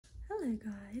Hello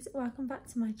guys, welcome back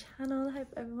to my channel. I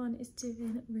hope everyone is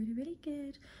doing really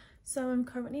good. So I'm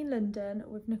currently in London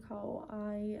with Nicole.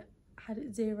 I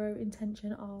had zero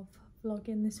intention of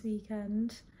vlogging this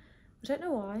weekend. I don't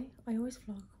know why, I always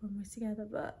vlog when we're together,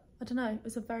 but I don't know, it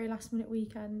was a very last minute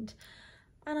weekend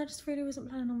and I just really wasn't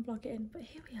planning on vlogging, but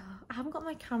here we are. I haven't got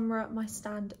my camera, my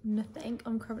stand, nothing.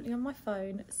 I'm currently on my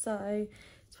phone, so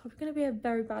it's probably going to be a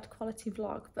very bad quality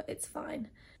vlog, but it's fine.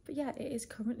 But yeah, it is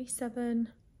currently 7:30.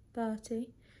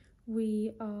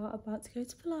 We are about to go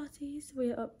to Pilates.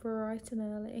 We're up bright and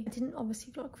early. I didn't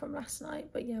obviously vlog from last night,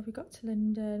 but yeah, we got to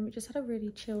London. We just had a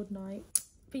really chilled night.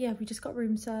 But yeah, we just got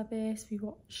room service. We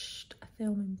watched a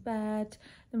film in bed.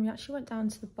 Then we actually went down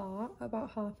to the bar at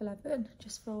about 11:30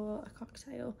 just for a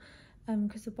cocktail,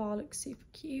 because the bar looked super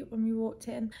cute when we walked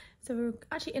in. So we were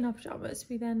actually in our pajamas.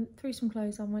 We then threw some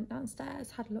clothes on, went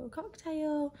downstairs, had a little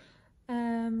cocktail,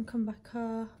 come back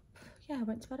up. Yeah, I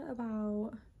went to bed at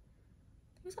about,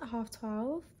 it was at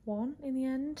 12:30, 1 in the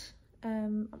end.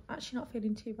 I'm actually not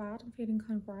feeling too bad. I'm feeling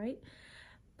kind of bright.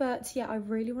 But yeah, I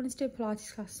really wanted to do a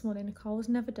Pilates class this morning. Nicole's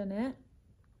never done it.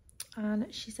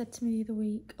 And she said to me the other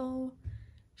week, oh,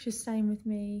 she was staying with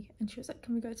me and she was like,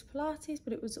 can we go to Pilates?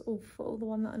 But it was all full, the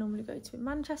one that I normally go to in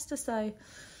Manchester. So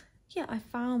yeah, I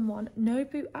found one. No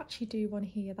Boot actually do one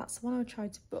here. That's the one I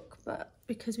tried to book, but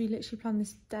because we literally planned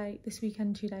this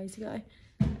weekend 2 days ago,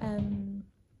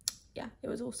 yeah, it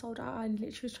was all sold out. I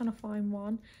literally was trying to find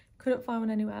one, couldn't find one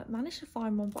anywhere. Managed to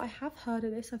find one, but I have heard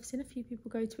of this. I've seen a few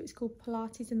people go to it. It's called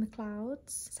Pilates in the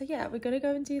Clouds. So yeah, we're gonna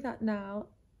go and do that now.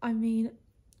 I mean,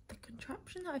 the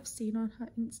contraption that I've seen on her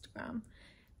Instagram,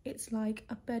 it's like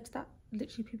a bed that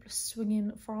literally people are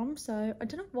swinging from. So I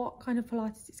don't know what kind of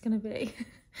Pilates it's gonna be.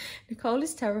 Nicole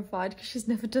is terrified because she's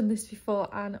never done this before,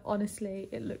 and honestly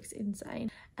it looks insane.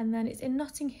 And then it's in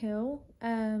Notting Hill,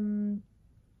 and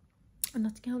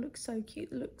Notting Hill looks so cute.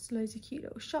 There looks loads of cute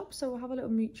little shops, so we'll have a little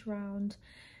mooch around,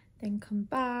 then come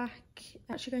back.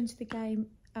 Actually going to the game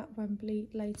at Wembley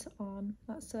later on.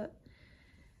 That's at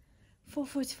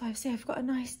 4:45. So yeah, I've got a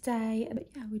nice day, but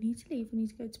yeah, we need to leave. We need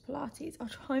to go to Pilates. I'll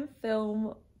try and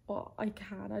film what I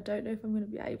can. I don't know if I'm going to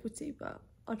be able to, but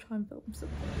I'll try and film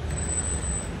something.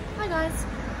 Hi guys,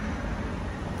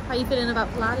 how are you feeling about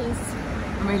Pilates?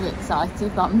 I'm really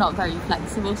excited, but I'm not very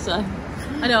flexible, so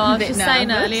I know, I was just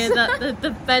saying earlier that the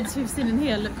beds we've seen in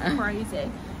here look crazy.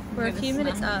 We're a few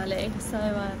minutes early, so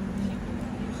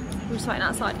we're just waiting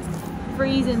outside. It's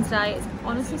freezing today. It's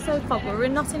honestly so cold. We're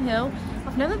in Notting Hill.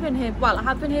 I've never been here, well, I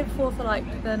have been here before for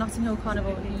like the Notting Hill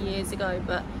Carnival years ago,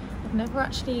 but I've never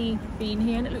actually been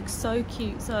here, and it looks so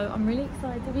cute, so I'm really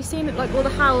excited. Have you seen it, like all the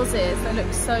houses? They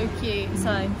look so cute, so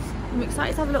I'm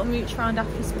excited to have a little mooch around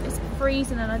after this, but it's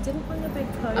freezing and I didn't bring a big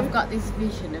coat. I've got this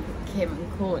vision of Kim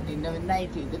and Courtney knowing they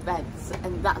do the beds,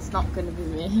 and that's not going to be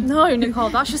me. No, Nicole,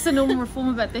 that's just a normal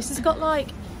reformer bed. This has got like,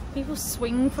 people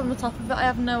swing from the top of it. I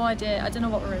have no idea. I don't know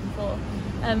what we're in for.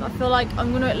 I feel like I'm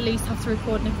going to at least have to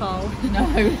record Nicole. No.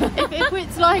 if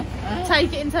it's like,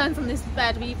 take it in turns on this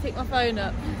bed, will you pick my phone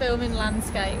up, filming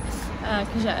landscape?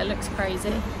 Because yeah, it looks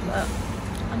crazy, but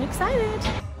I'm excited.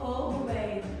 All the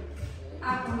way.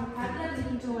 Accompagnate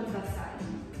lean towards that side.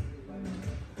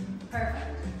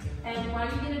 Perfect. And what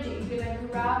are you going to do? You're going to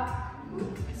grab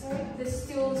the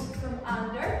stools from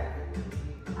under.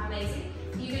 Amazing.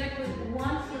 You're going to put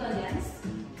one heel against.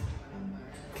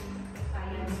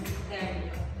 There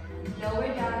you go. Lower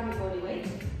down your body weight.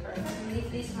 Perfect.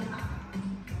 Lift this one up.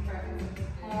 Perfect.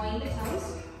 Point the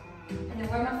toes. And then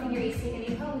where my finger is, take an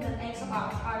inhale with an exhale,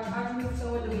 arch. Arch moves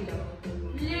toward the window.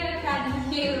 Look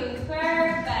at you.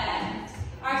 Perfect.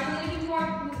 Arch a little bit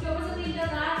more. Move towards the window.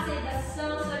 That's it. That's so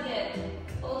good.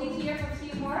 Hold it here for a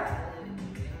few more.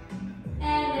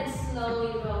 And then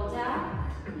slowly roll down.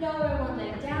 Lower one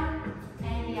leg down.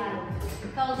 And the other.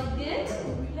 Hold it good?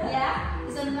 Yeah?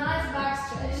 It's a nice back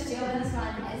stretch. Do you have this one?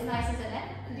 It's nice, isn't it?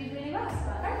 You did really well.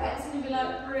 Perfect. It's going to be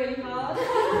like really hard.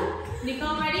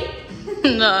 Nicole, ready?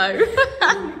 No.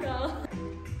 Nicole.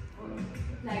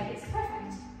 Like it's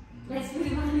perfect. Let's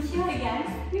move on with you again.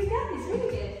 You got this, really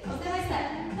good. Step by step.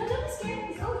 No, don't be scared.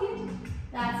 It's all good.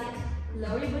 That's it.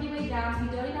 Lower your body weight down.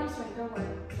 You don't need arms straight. Don't worry.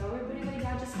 Lower your body weight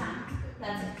down. Just hand.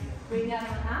 That's it. Bring that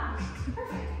one up.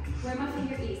 Perfect. Where my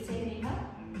finger is, take an inhale.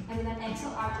 And then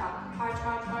exhale, arch up. Arch,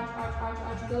 arch, arch, arch, arch,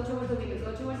 arch. Go towards the window.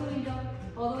 Go towards the window.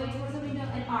 All the way towards the window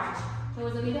and arch.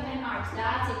 Towards the window and arch.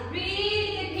 That's it.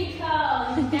 Really good,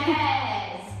 Nicole.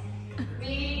 Yes.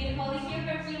 Really good. Hold it here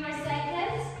for a few more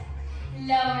seconds.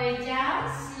 Lower it down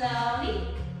slowly.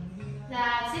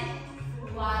 That's it.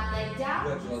 One leg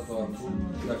down.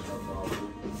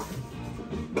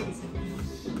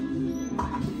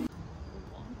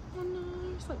 Oh no,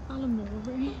 it's like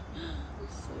Balamori.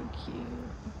 So cute.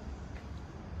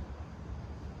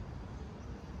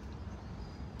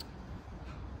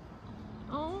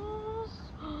 Oh.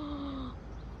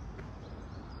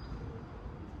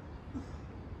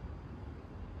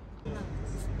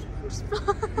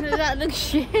 That looks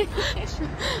shit.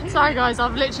 Sorry guys,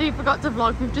 I've literally forgot to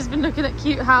vlog. We've just been looking at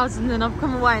cute houses and then I've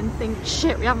come away and think,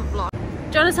 shit, we haven't vlogged. Do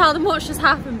you want to tell them what's just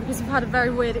happened? Because we've had a very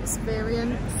weird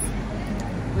experience.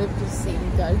 We've just seen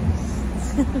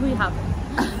ghosts. We haven't.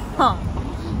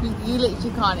 You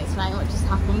literally can't explain what just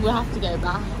happened. We'll have to go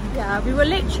back. Yeah, we were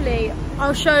literally,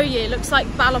 I'll show you, it looks like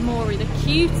Balamori, the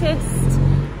cutest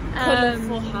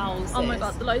Colourful houses. Oh my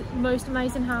god, the most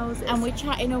amazing houses. And we're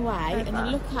chatting away and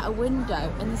then look out a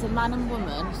window and there's a man and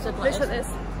woman stood like this,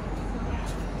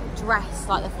 dressed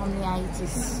like they're from the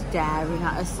 80s, staring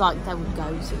at us like they would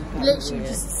go to. Literally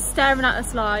just staring at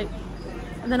us like,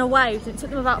 and then I waved and it took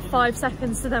them about 5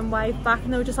 seconds to then wave back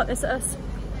and they were just like this at us.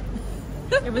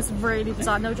 It was really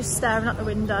bizarre. They were just staring at the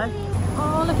window.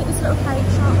 Oh, look at this little cake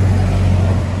shop.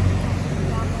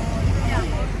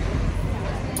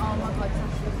 Oh my god,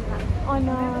 Tash, look at that. I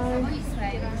know.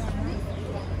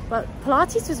 But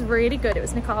Pilates was really good. It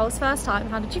was Nicole's first time.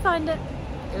 How did you find it?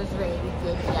 It was really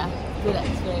good, yeah. Good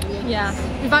experience. Yeah.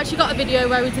 We've actually got a video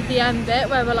where we did the end bit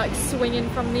where we're like swinging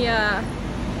from the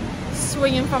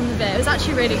bit. It was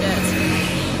actually really good.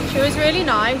 She was really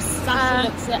nice. Sasha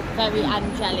looks very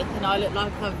angelic and I look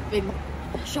like I've been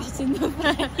shot in the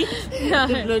face. No.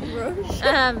 The blood rush.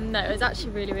 No, it was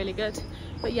actually really, really good.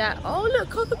 But yeah, oh look,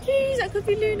 cockatoos, that could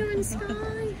be Luna and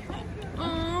Sky.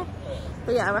 Oh.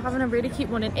 But yeah, we're having a really cute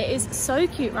morning. It is so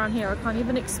cute around here, I can't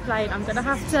even explain. I'm gonna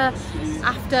have to,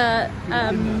 after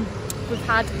we've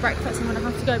had breakfast, I'm gonna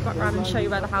have to go back around and show you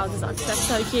where the houses are because they're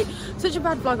so cute. Such a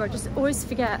bad vlogger, I just always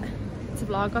forget to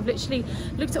vlog. I've literally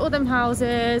looked at all them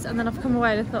houses and then I've come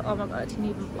away and I thought, oh my god, I didn't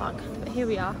even vlog. But here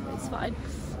we are, it's fine.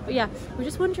 But yeah, we're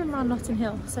just wandering around Notting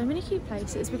Hill. So many cute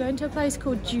places. We're going to a place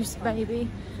called Juice Baby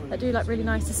that do like really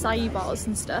nice acai bars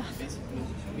and stuff.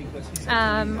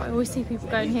 I always see people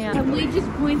going here. Can we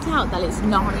just point out that it's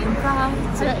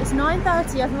 9:30? So it's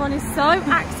 9:30, everyone is so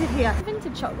active here.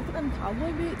 Vintage shop, look at them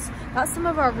cowboy boots. That's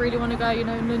somewhere where I really want to go, you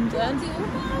know, in London.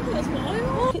 That's what I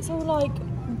want. It's all like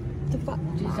the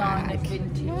Designer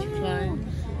vintage clothes.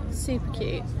 Super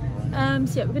cute.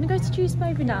 So yeah, we're gonna go to Juice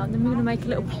Baby now and then we're gonna make a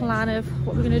little plan of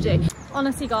what we're gonna do.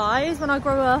 Honestly guys, when I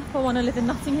grow up I want to live in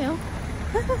Notting Hill.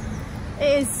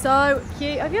 It is so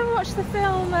cute. Have you ever watched the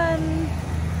film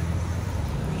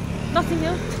Notting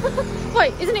Hill?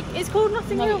 Wait, isn't it, it's called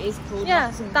Notting Hill? It is called yeah,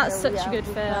 Notting that's Hill, such a good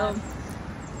film.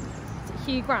 Is it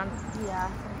Hugh Grant? Yeah, I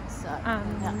think so.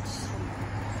 And yeah.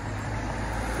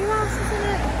 who else is in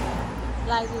it?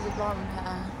 Lady with the blonde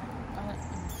hair.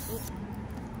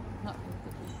 Not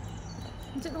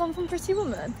Is it the one from Pretty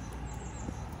Woman?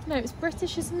 No, it's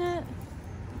British, isn't it?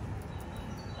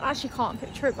 I actually can't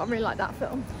picture it, but I really like that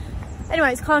film.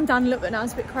 Anyway, it's calmed down a little bit now,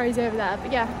 it's a bit crazy over there.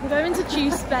 But yeah, we're going to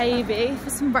Juice Baby for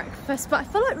some breakfast, but I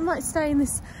feel like we might stay in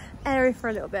this area for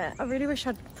a little bit. I really wish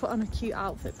I'd put on a cute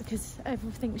outfit because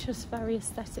everything's just very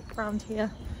aesthetic around here.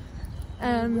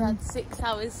 we had 6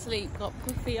 hours sleep, got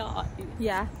puffy eyes.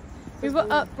 Yeah, we were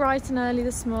up bright and early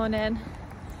this morning,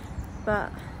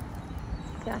 but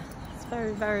yeah, it's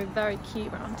very, very, very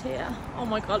cute around here. Oh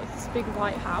my god, look at this big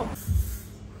white house.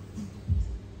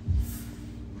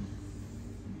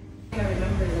 10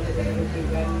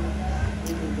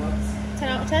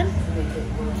 out of 10.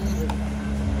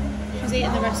 She's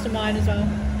eating the rest of mine as well.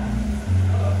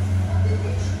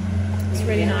 It's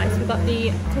really nice. We've got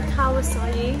the cacao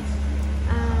acai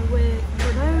with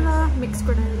granola, mixed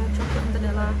granola, chocolate and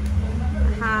vanilla.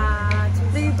 I had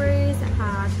blueberries, I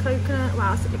had coconut. What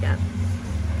else did we get?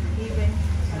 Kiwi.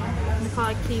 Nicole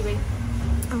had kiwi.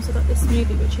 I also got this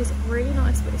smoothie, which is really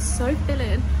nice, but it's so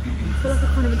filling. I feel like I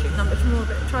can't even drink that much more of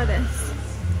it. Try this.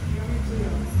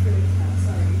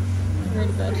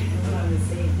 Really good.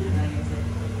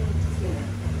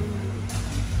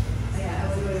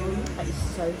 That is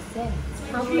so thick.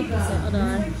 How big is it? I don't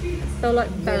know. I feel like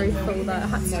very full though. I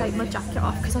had to take my jacket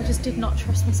off because I just did not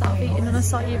trust myself eating an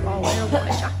acai bowl in a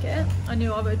white jacket. I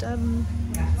knew I would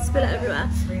spill it everywhere.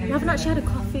 We haven't actually had a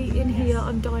coffee in here.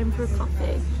 I'm dying for a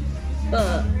coffee.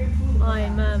 But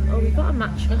I'm, oh, we got a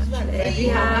match actually.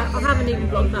 Yeah, I haven't even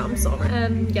vlogged that, I'm sorry.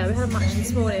 Yeah, we had a match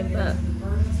this morning, but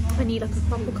I need like a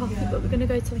proper coffee. But we're going to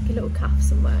go to like a little cafe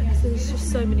somewhere because there's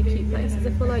just so many cute places.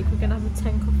 I feel like we're going to have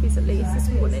 10 coffees at least this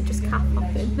morning, just cafe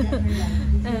hopping.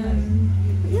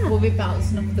 Yeah. We'll be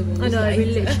bouncing off the walls. I know, later. we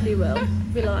literally will.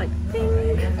 Be like,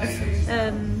 ping.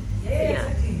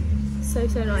 Yeah, so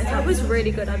nice. That was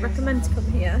really good. I'd recommend to come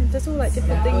here. It does all like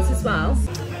different things as well.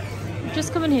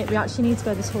 just coming here. We actually need to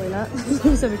go to the toilet,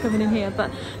 so we're coming in here.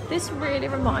 But this really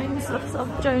reminds us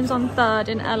of Jones on 3rd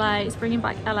in LA. It's bringing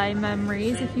back LA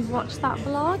memories. If you've watched that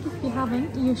vlog, if you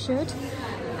haven't, you should.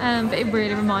 But it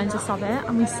really reminds us of it.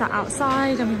 And we sat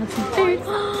outside and we had some food.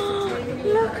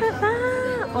 Look at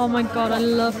that! Oh my god, I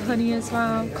love honey as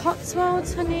well.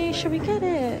 Cotswolds honey. Shall we get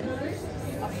it?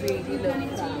 I really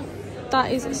love that.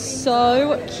 That is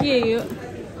so cute.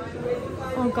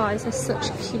 Oh guys, there's such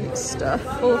cute stuff.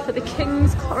 All for the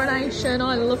king's coronation.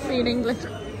 I love being English.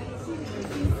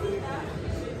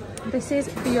 This is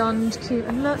beyond cute.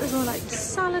 And look, there's all like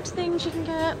salad things you can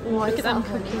get. Oh, look at them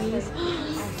cookies.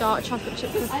 Dark chocolate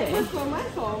chip cookie.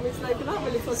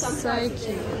 So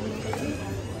cute.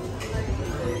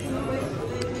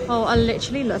 Oh, I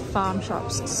literally love farm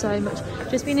shops so much.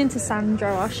 Just been into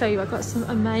Sandro. I'll show you. I've got some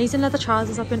amazing leather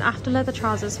trousers. I've been after leather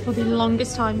trousers for the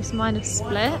longest time because mine have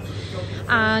split.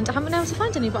 And I haven't been able to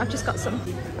find any, but I've just got some.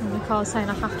 And Nicole's saying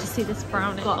I have to see this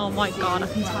brownie. Oh my god, I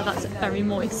can tell that's very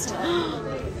moist.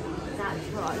 That's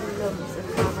what I love the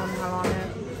caramel on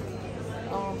it.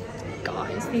 Oh,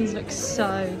 guys, these look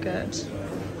so good.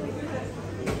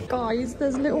 Guys,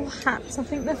 there's little hats. I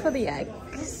think they're for the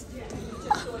eggs.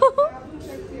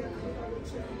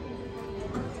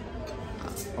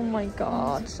 Oh my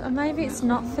god. And maybe it's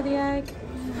not for the egg.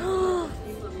 Oh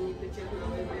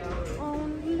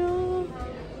no.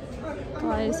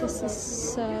 Guys, this is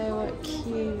so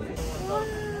cute.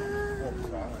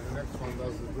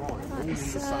 That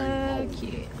is so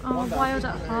cute. Oh, wild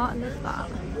at heart. I love that.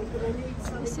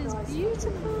 This is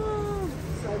beautiful.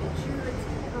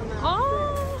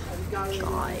 Oh, guys.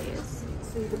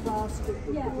 Wow.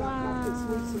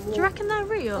 Do you reckon they're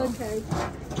real? Okay.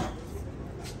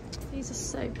 These are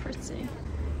so pretty.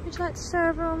 Would you like to show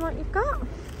everyone what you've got?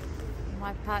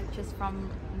 my purchase from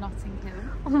Notting Hill.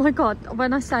 Oh my god,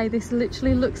 when I say this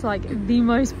literally looks like the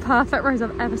most perfect rose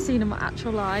I've ever seen in my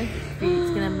actual life. It's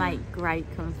going to make great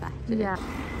confetti. Yeah,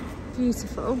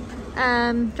 beautiful. Do you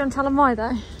want to tell them why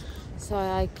though? So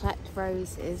I collect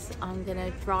roses, I'm going to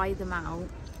dry them out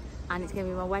and it's going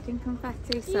to be my wedding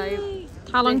confetti. So yay.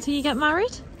 How long till you get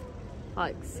married?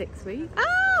 Like 6 weeks.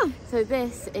 Ah! So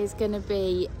this is going to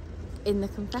be in the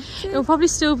confetti. It'll probably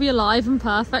still be alive and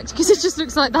perfect because it just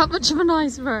looks like that much of a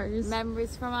nice rose.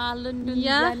 Memories from our London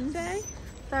Yes. Wednesday.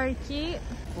 Very cute.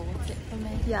 Bought it for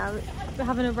me. Yeah, we're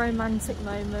having a romantic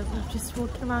moment. We're just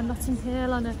walking around Notting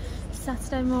Hill on a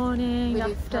Saturday morning We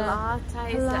do after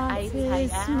Pilates at 8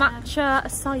 a.m. matcha,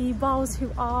 acai bowls. Who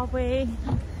are we?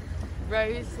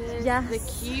 Roses. Yes. The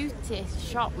cutest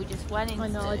shop we just went into. I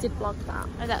know, I did vlog that.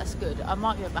 Oh, that's good. I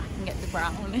might go back and get the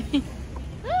brownie.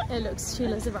 It looks, she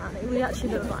loves a brownie. We actually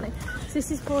love a brownie. So this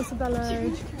is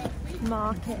Portobello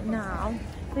Market now.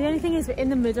 The only thing is we're in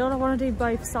the middle. I want to do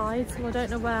both sides, so I don't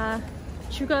know where.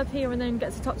 Should we go up here and then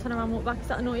get to the top, turn around and walk back? Is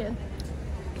that annoying?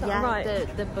 Is that Yeah, right?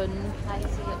 the bun place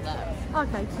is up there.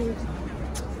 Okay, cute.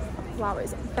 Wow,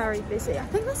 it's very busy. I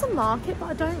think there's a market, but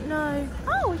I don't know.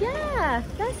 Oh yeah,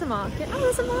 there's a market. Oh,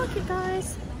 there's a market,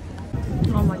 guys.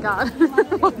 Oh my god.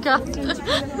 Oh my god.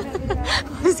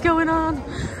 What is going on?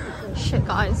 Shit,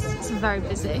 guys, it's very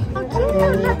busy. Oh,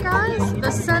 cute, look, guys. The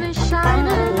sun is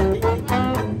shining.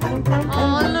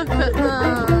 Oh, look at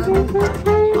them.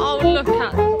 Oh, look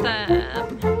at them.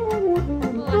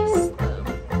 Bless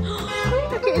them.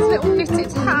 Look at his little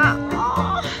knitted hat. Oh.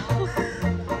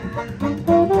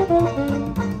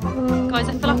 Guys, I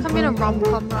feel like I'm in a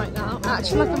rom-com right now. I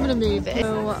actually feel like I'm in a movie.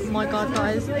 Oh my god,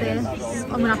 guys, this.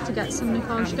 I'm gonna have to get some.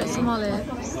 Nicole should get some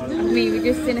olives. We were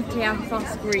just in a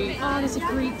Cleophas Greek. Oh, there's a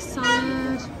Greek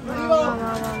salad. Wow, wow, wow,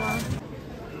 wow, wow.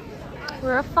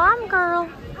 We're a farm girl.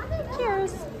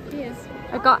 Cheers. Yes.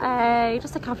 I got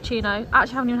just a cappuccino. I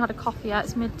actually haven't even had a coffee yet.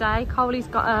 It's midday. Coley's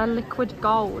got a liquid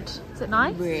gold. Is it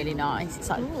nice? Really nice. It's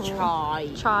like Ooh.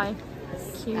 chai.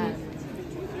 Cute.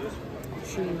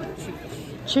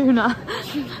 Tuna.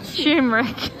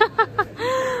 Turmeric.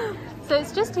 So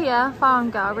it's just here, farm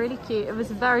girl, really cute. It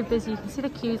was very busy. You can see the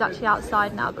queues actually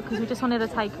outside now because we just wanted a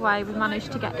takeaway. We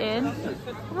managed to get in.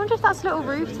 I wonder if that's a little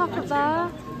rooftop up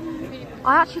there.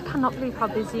 I actually cannot believe how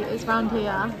busy it is around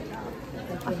here.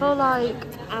 I feel like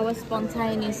Our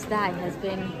spontaneous day has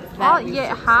been very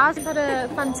yeah, it has. We've had a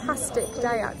fantastic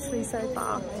day actually so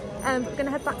far. We're going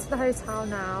to head back to the hotel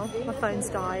now. My phone's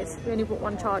died. We only bought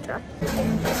one charger.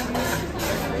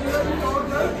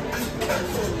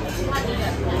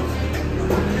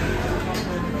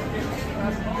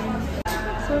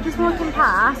 So we're just walking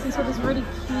past and saw this really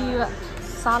cute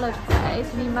salad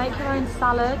place. And you make your own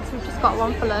salad. So we've just got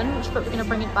one for lunch, but we're going to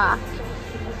bring it back.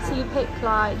 So you pick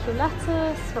like your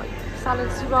lettuce, what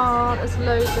salads you want. There's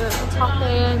loads of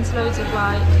toppings, loads of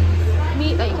like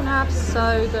meat that you can have,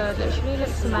 so good. Literally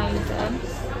looks amazing.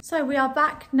 So we are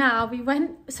back now. We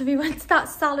went to that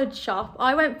salad shop.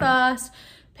 I went first,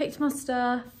 picked my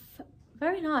stuff.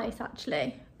 Very nice,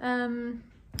 actually.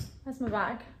 Where's my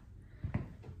bag?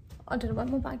 I don't know where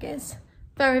my bag is.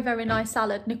 Very, very nice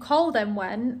salad. Nicole then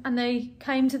went and they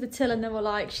came to the till and they were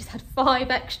like, she's had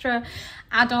 5 extra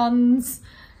add-ons,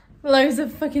 loads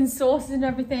of fucking sauces and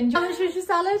everything. How much was your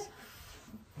salad?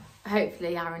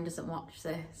 Hopefully Aaron doesn't watch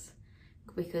this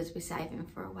because we're saving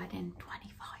for a wedding.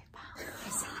 £25 for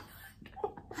salad.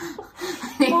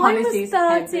 Mine was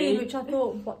 30, which I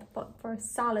thought, what the fuck for a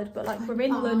salad? But like, we're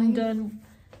in London.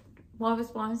 Why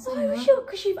was mine so much?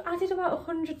 Because you've added about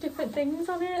 100 different things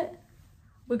on it.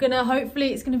 We're gonna,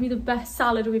 hopefully it's gonna be the best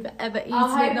salad we've ever eaten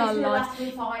in our life.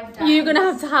 You're gonna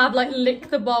have to like lick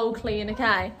the bowl clean,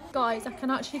 okay? Guys, I can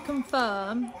actually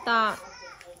confirm that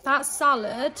that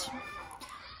salad,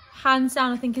 hands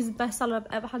down, I think is the best salad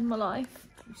I've ever had in my life.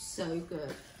 So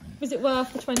good. Was it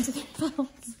worth the £23?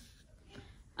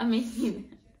 I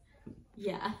mean,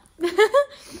 yeah.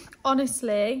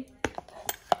 Honestly,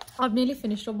 I've nearly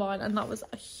finished all mine and that was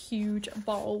a huge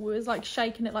bowl. We was like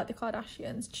shaking it like the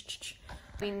Kardashians.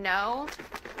 We know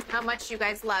how much you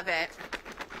guys love it.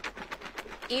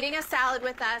 Eating a salad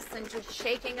with us and just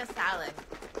shaking a salad.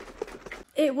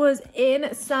 It was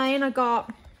insane. I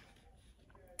got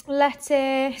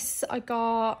lettuce. I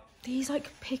got these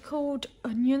like pickled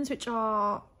onions, which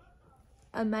are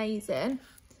amazing.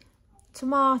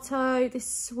 Tomato, this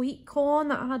sweet corn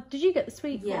that I had. Did you get the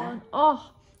sweet corn? Oh,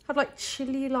 had like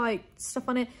chili like stuff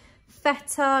on it.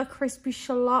 Feta, crispy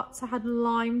shallots. I had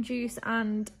lime juice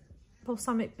and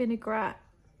balsamic vinaigrette,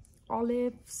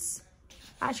 olives.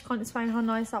 I actually can't explain how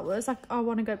nice that was. Like, I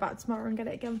want to go back tomorrow and get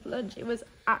it again for lunch. It was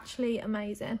actually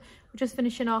amazing. We're just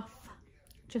finishing off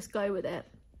Just Go With It.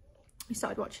 We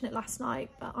started watching it last night,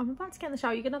 but I'm about to get in the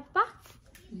shower. You're gonna have a bath?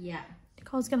 Yeah.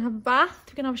 Nicole's gonna have a bath.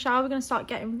 We're gonna have a shower. We're gonna start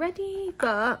getting ready,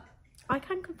 but I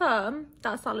can confirm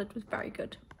that salad was very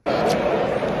good.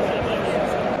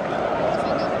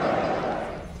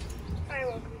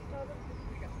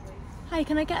 Hi,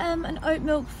 can I get an oat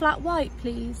milk flat white,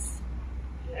 please?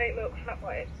 An oat milk flat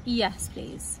white? Yes,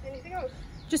 please. Anything else?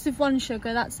 Just with 1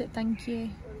 sugar, that's it, thank you.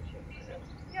 1 sugar.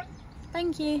 Yep.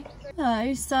 Thank you.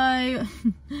 Hello, so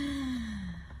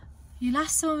you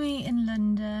last saw me in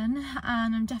London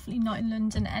and I'm definitely not in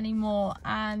London anymore,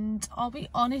 and I'll be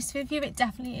honest with you, it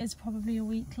definitely is probably a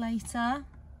week later.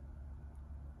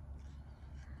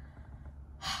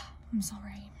 I'm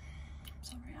sorry.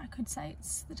 I could say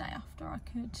it's the day after. I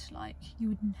could, like,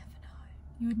 you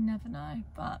would never know,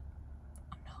 but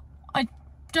I'm not. I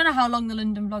don't know how long the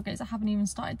London vlog is. I haven't even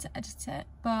started to edit it,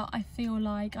 but I feel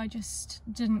like I just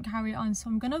didn't carry it on, so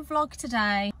I'm gonna vlog today.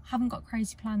 I haven't got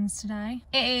crazy plans today.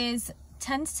 It is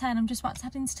 10 to 10. I'm just about to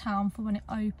head into town for when it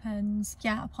opens.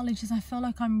 Yeah, apologies, I feel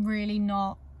like I'm really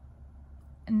not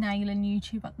nailing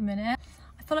YouTube at the minute.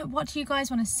 I feel like, what do you guys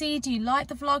want to see? Do you like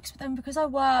the vlogs? But then because I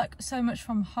work so much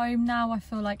from home now, I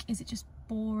feel like, is it just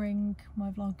boring, my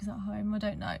vlogs at home? I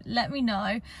don't know. Let me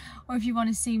know. Or if you want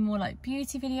to see more like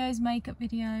beauty videos, makeup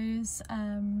videos,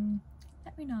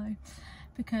 let me know,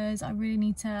 because I really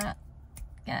need to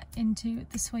get into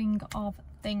the swing of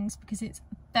things, because it's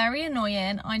very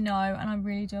annoying, I know, and I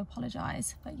really do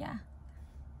apologise. But yeah,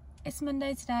 it's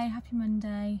Monday today. Happy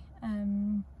Monday.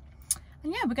 And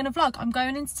yeah, we're gonna vlog. I'm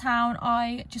going into town.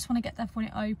 I just want to get there for when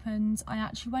it opens. I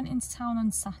actually went into town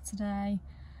on Saturday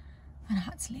and I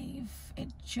had to leave.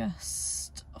 It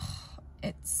just,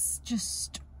 it's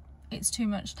too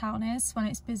much, town is, when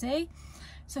it's busy.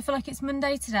 So I feel like it's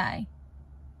Monday today.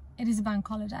 It is a bank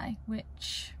holiday,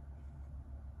 which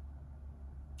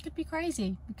could be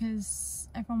crazy because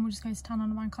everyone will just go to town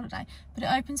on a bank holiday. But it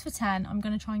opens for 10. I'm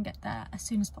gonna try and get there as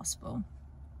soon as possible.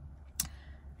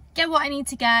 Get what I need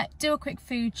to get, do a quick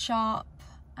food shop,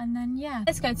 and then yeah,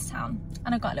 let's go to town.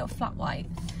 And I got a little flat white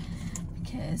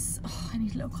because I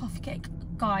need a little coffee cake.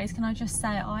 Guys, can I just say,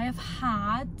 I have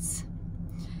had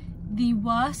the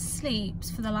worst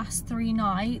sleeps for the last 3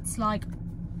 nights. Like,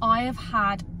 I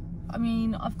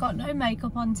mean, I've got no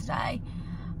makeup on today.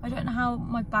 I don't know how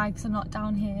my bags are not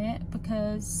down here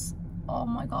because, oh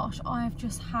my gosh, I have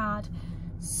just had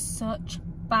such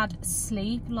bad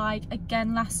sleep. Like,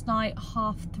 again, last night,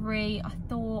 3:30, I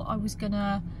thought I was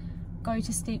gonna go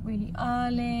to sleep really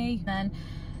early. And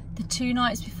the 2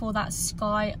 nights before that,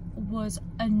 Sky was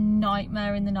a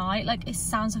nightmare in the night. Like, it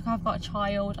sounds like I've got a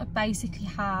child. I basically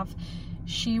have.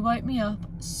 She woke me up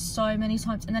so many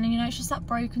times, and then, you know, it's just that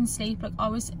broken sleep. Like, I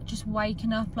was just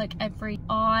waking up like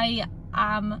I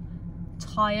am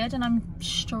tired, and I'm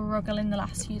struggling the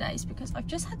last few days because I've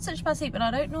just had such bad sleep, and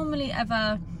I don't normally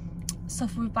ever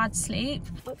suffer with bad sleep.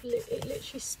 It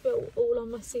literally spilled all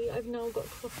on my seat. I've now got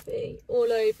coffee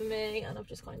all over me and I've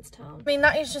just gone into town. I mean,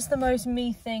 that is just the most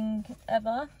me thing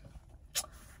ever.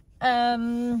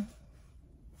 Yeah,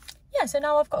 so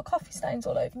now I've got coffee stains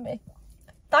all over me.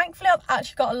 Thankfully, I've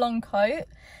actually got a long coat.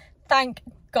 Thank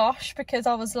gosh, because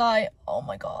I was like, oh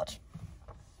my God.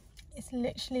 It's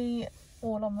literally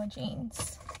all on my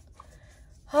jeans.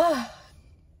 I'm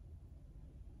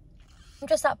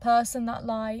just that person that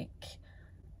like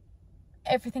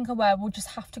everything I wear will just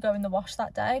have to go in the wash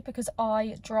that day, because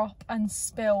I drop and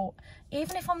spill.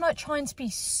 Even if I'm like trying to be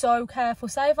so careful,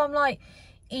 say if I'm like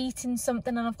eating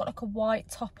something and I've got like a white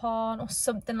top on or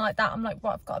something like that, I'm like,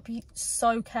 right, I've got to be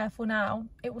so careful now.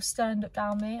 It will stand up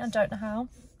down me. I don't know how.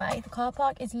 Right, the car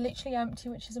park is literally empty,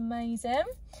 which is amazing.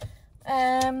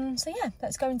 So yeah,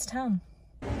 let's go into town.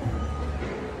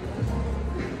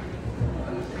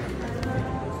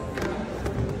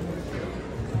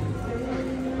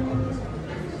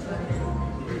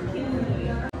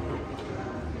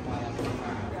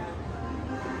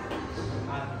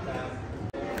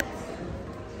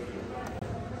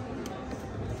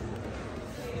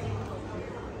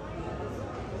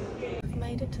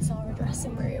 Made it to Zara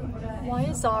dressing room. Why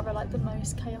is Zara like the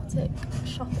most chaotic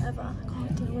shop ever? I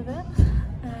can't deal with it.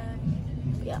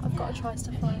 But yeah, I've got to try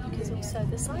stuff on because also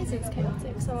the size is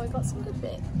chaotic, so I got some good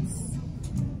bits.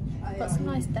 Got some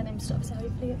nice denim stuff, so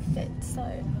hopefully it fits.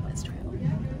 So let's try it on.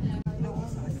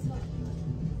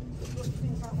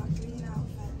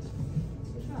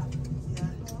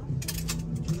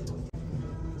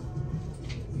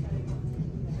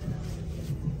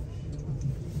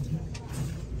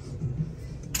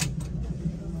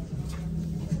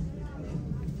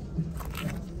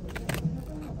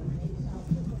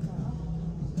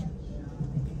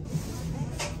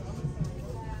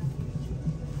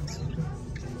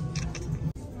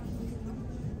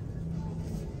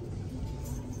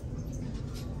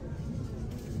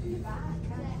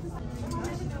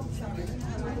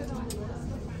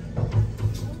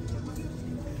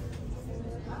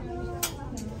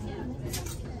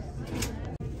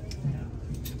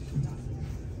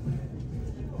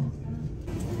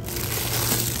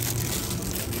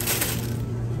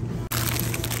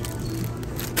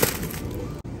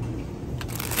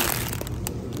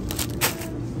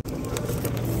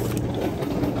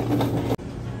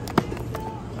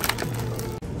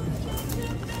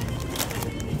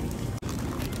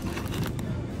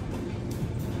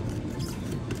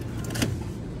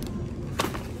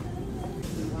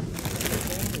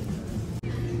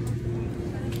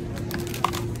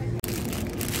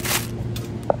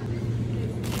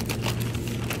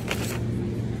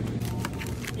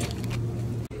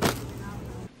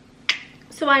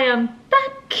 So I am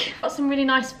back. Got some really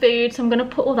nice food, so I'm gonna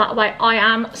put all that away. I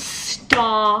am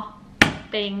starving,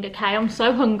 okay? I'm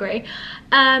so hungry.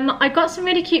 I got some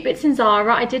really cute bits in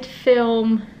Zara. I did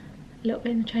film a little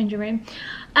bit in the changing room.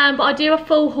 But I do a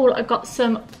full haul. I got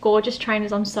some gorgeous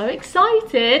trainers. I'm so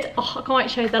excited. Oh, I can't wait to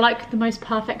show you. They're like the most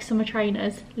perfect summer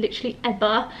trainers, literally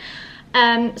ever.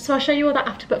 So I'll show you all that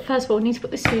after, but first of all, I need to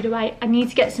put this food away. I need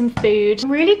to get some food.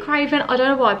 I'm really craving, I don't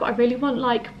know why, but I really want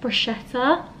like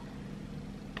bruschetta.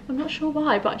 I'm not sure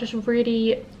why, but I just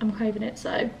really am craving it,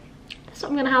 so that's what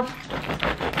I'm gonna have.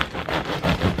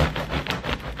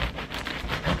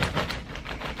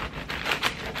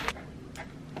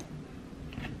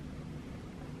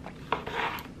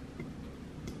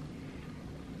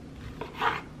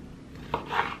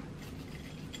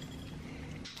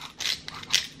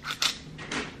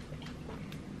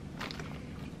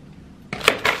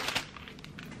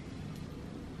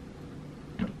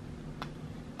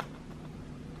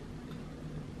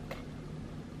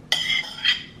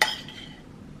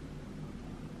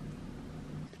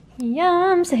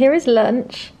 Yum, so here is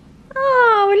lunch.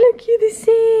 Oh, look who this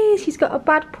is. You've got a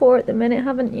bad paw at the minute,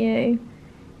 haven't you?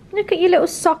 Look at your little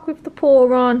sock with the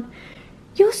paw on.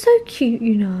 You're so cute,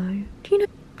 you know. Do you know?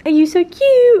 Are you so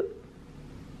cute?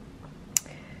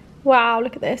 Wow,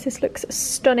 look at this. This looks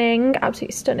stunning,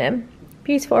 absolutely stunning.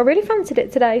 Beautiful. I really fancied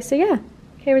it today, so yeah.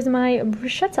 Here is my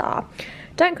bruschetta.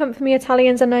 Don't come for me,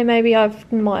 Italians. I know maybe I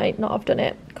might not have done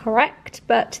it correct,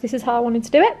 but this is how I wanted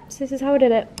to do it, so this is how I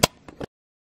did it.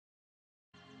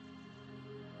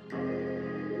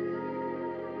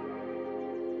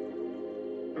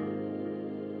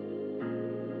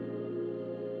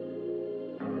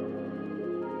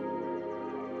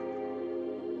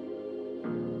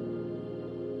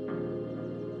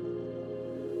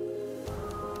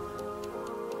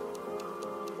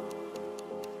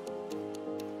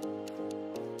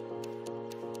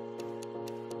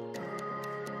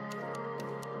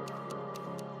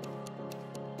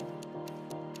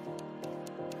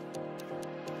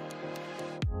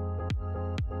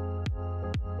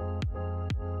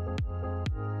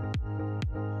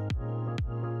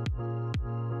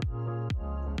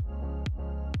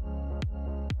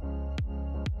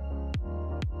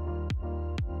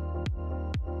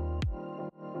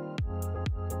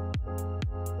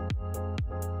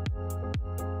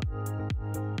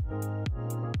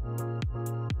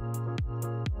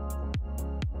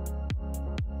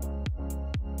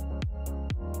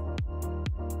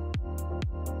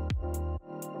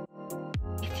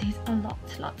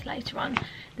 Pilates a lot later on.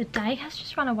 The day has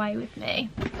just run away with me,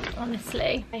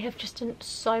 honestly. I have just done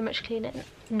so much cleaning.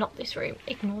 Not this room,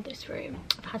 ignore this room.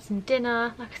 I've had some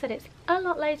dinner. Like I said, it's a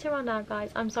lot later on now,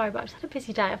 guys. I'm sorry, but I've just had a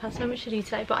busy day. I've had so much to do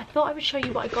today, but I thought I would show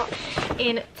you what I got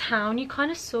in town. You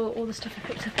kind of saw all the stuff I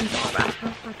picked up in Zara.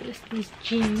 How fabulous these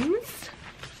jeans.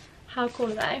 How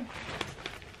cool are they?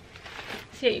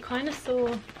 So yeah, you kind of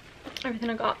saw everything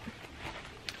I got.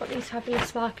 Got these fabulous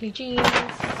sparkly jeans.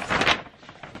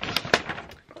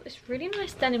 Got this really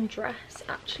nice denim dress,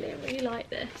 actually. I really like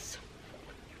this.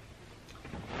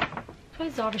 I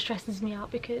suppose Zara stresses me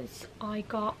out because I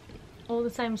got all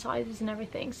the same sizes and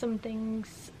everything. Some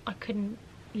things I couldn't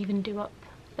even do up.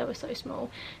 They were so small.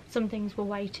 Some things were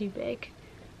way too big.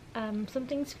 Some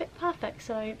things fit perfect,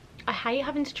 so I hate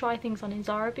having to try things on in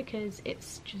Zara because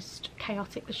it's just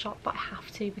chaotic, the shop, but I have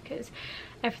to because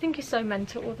everything is so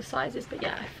mental, all the sizes. But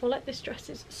yeah, I feel like this dress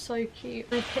is so cute.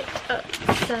 I picked up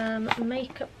some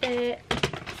makeup bits.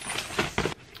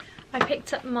 I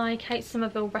picked up my Kate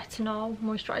Somerville Retinol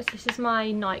Moisturiser. This is my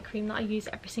night cream that I use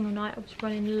every single night. I was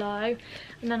running low.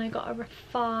 And then I got a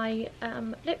Refy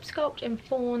Lip Sculpt in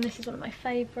Fawn. This is one of my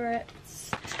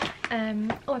favourites.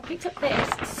 Oh, I picked up this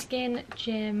Skin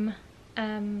Gym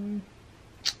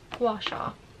gua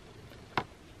sha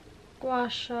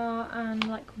and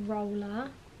like roller.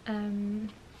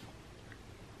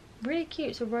 Really cute.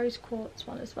 It's a rose quartz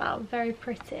one as well, very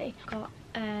pretty. Got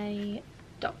a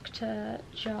Dr.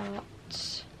 Jart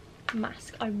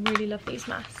mask. I really love these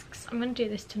masks. I'm going to do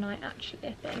this tonight actually,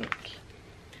 I think.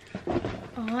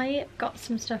 I got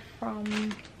some stuff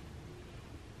from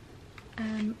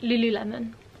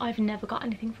Lululemon. I've never got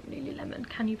anything from Lululemon,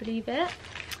 can you believe it?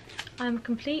 I'm a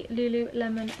complete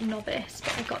Lululemon novice,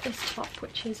 but I got this top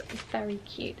which is very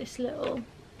cute. This little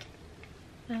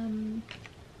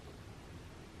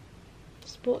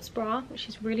sports bra, which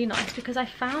is really nice because I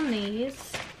found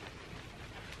these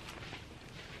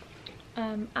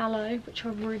Aloe, which are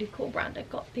a really cool brand. I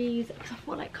got these because I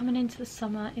thought, like, coming into the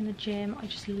summer in the gym, I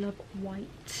just love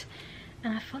white,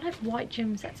 and I feel like white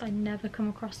gym sets, I never come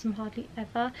across them hardly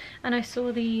ever. And I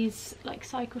saw these like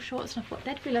cycle shorts and I thought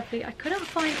they'd be lovely. I couldn't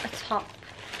find a top,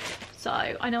 so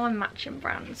I know I'm matching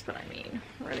brands, but I mean,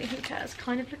 really, who cares?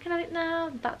 Kind of looking at it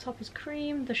now, that top is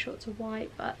cream, the shorts are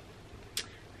white, but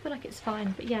I feel like it's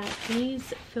fine. But yeah,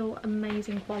 these feel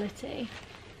amazing quality.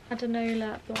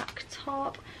 Adenola black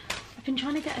top. I've been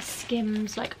trying to get a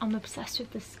Skims, like I'm obsessed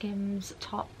with the Skims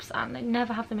tops, and they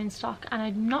never have them in stock, and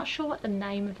I'm not sure what the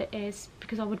name of it is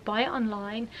because I would buy it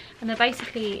online and they're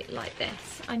basically like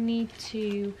this. I need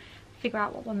to figure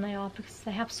out what one they are because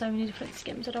they have so many different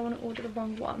Skims. I don't want to order the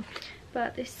wrong one,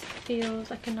 but this feels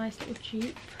like a nice little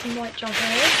dupe. And white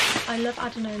joggers. I love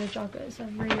Adenola joggers, they're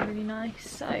really nice,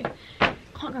 so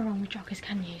can't go wrong with joggers,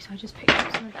 can you? So I just picked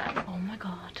up some of them. Oh my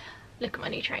god, look at my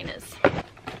new trainers.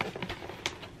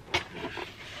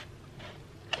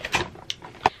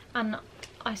 And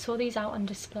I saw these out on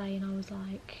display and I was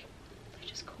like, they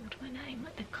just called my name.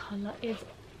 Like, the colour is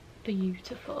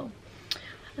beautiful.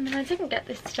 And then I didn't get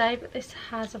this today, but this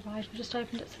has arrived. I just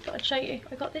opened it, so I thought I'd show you.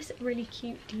 I got this really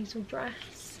cute diesel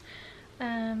dress.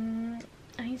 I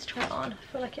need to try it on. I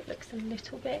feel like it looks a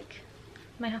little big.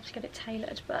 May have to get it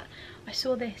tailored, but I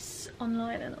saw this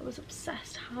online and I was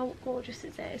obsessed how gorgeous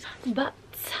it is. But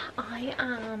I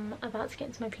am about to get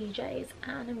into my PJs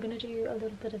and I'm going to do a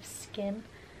little bit of skin.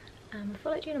 I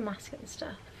feel like doing a mask and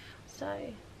stuff,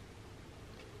 so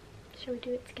shall we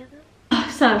do it together?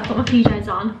 So I've got my PJs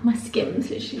on. My Skims,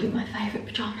 literally my favourite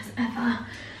pyjamas ever.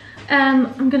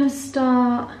 I'm gonna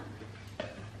start.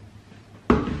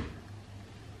 So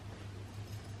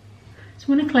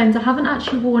I'm gonna cleanse. I haven't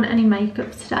actually worn any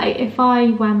makeup today. If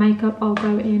I wear makeup, I'll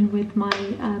go in with my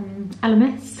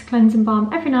Elemis cleansing balm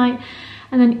every night,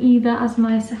 and then either as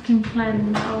my second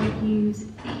cleanse, I'll use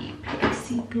the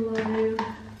Pixie Glow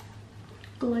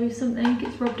something,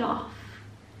 it's rubbed off.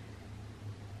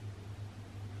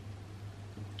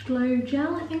 Glow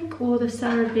gel, I think, or the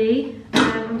CeraVe.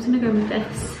 I'm just gonna go with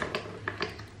this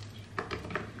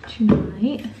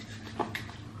tonight. I'm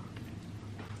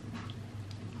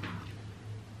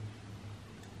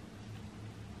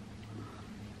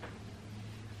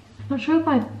not sure if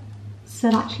I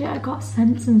said actually I got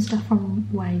scents and stuff from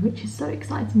Way, which is so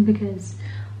exciting because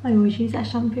I always use their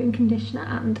shampoo and conditioner,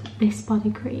 and this body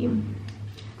cream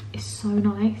is so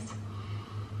nice.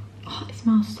 Oh, it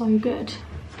smells so good.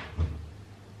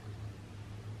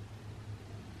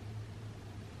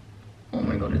 Oh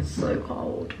my god, it's so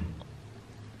cold.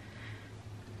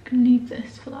 I can leave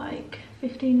this for like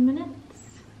 15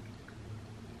 minutes.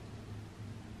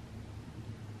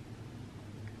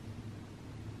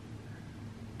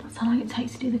 That's how long it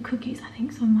takes to do the cookies, I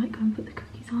think, so I might go and put the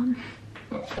cookies on.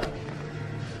 Got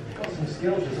some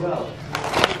skills as well.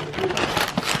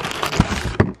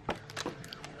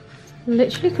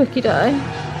 Literally cookie dough.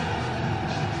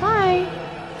 Hi.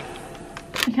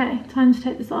 Okay, time to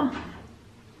take this off.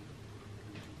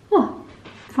 Oh,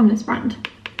 from this brand.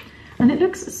 And it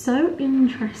looks so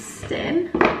interesting.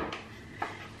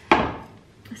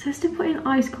 It says to put in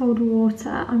ice cold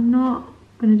water. I'm not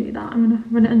going to do that. I'm going to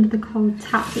run it under the cold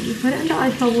tap. But you put it under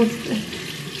ice cold water for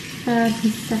 30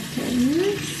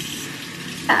 seconds.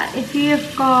 If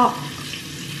you've got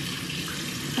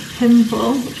a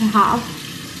pimple, which I have,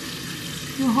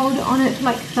 you'll hold it on it for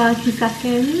like 30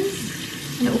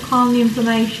 seconds and it will calm the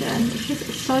inflammation. It's just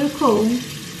so cool.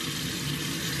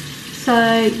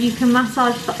 So you can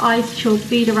massage the ice chill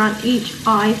bead around each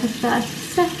eye for 30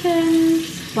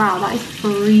 seconds. Wow, that is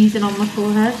freezing on my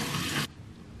forehead.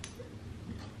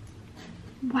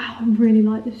 Wow, I really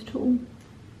like this tool.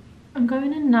 I'm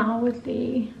going in now with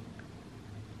the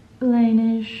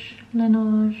Laneige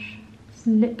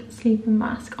lip sleeping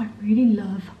mask. I really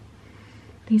love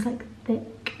these like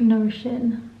thick,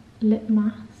 nourishing lip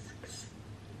masks.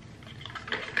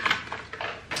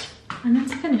 And then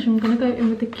to finish, I'm going to go in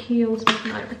with the Kiehl's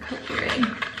Midnight Recovery.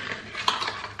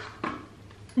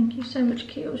 Thank you so much,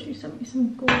 Kiehl's. You sent me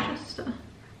some gorgeous stuff.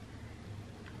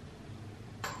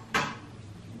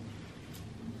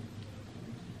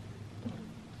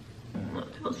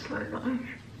 That feels so nice.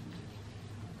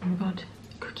 Oh my god.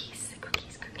 Cookies,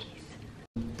 cookies, cookies.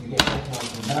 You get back out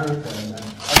to America and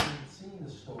I've seen the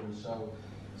story,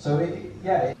 so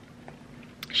yeah.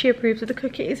 She approves of the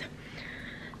cookies.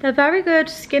 They're very good.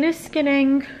 Skin is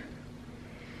skinning.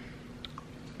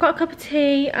 Got a cup of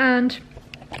tea and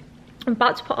I'm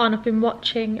about to put on. I've been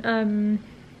watching oh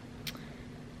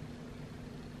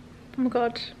my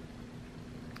god,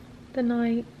 The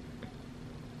Night.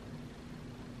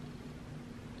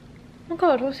 Oh my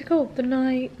god, what's it called? The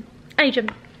Night Agent.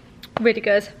 Really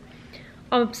good.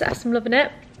 I'm obsessed. I'm loving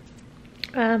it.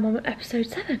 I'm on episode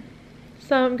 7,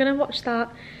 so I'm gonna watch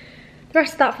that. The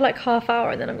rest of that for like half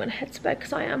hour and then I'm gonna head to bed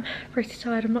because I am pretty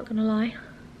tired, I'm not gonna lie.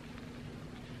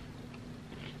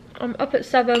 I'm up at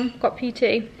 7, got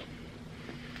PT.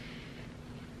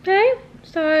 Okay,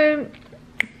 so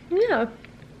yeah,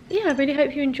 I really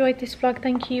hope you enjoyed this vlog.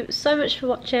 Thank you so much for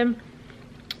watching.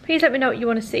 Please let me know what you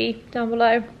want to see down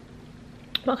below.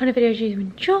 What kind of videos you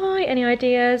enjoy, any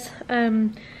ideas,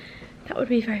 that would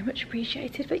be very much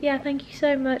appreciated. But yeah, thank you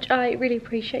so much. I really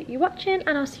appreciate you watching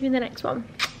and I'll see you in the next one.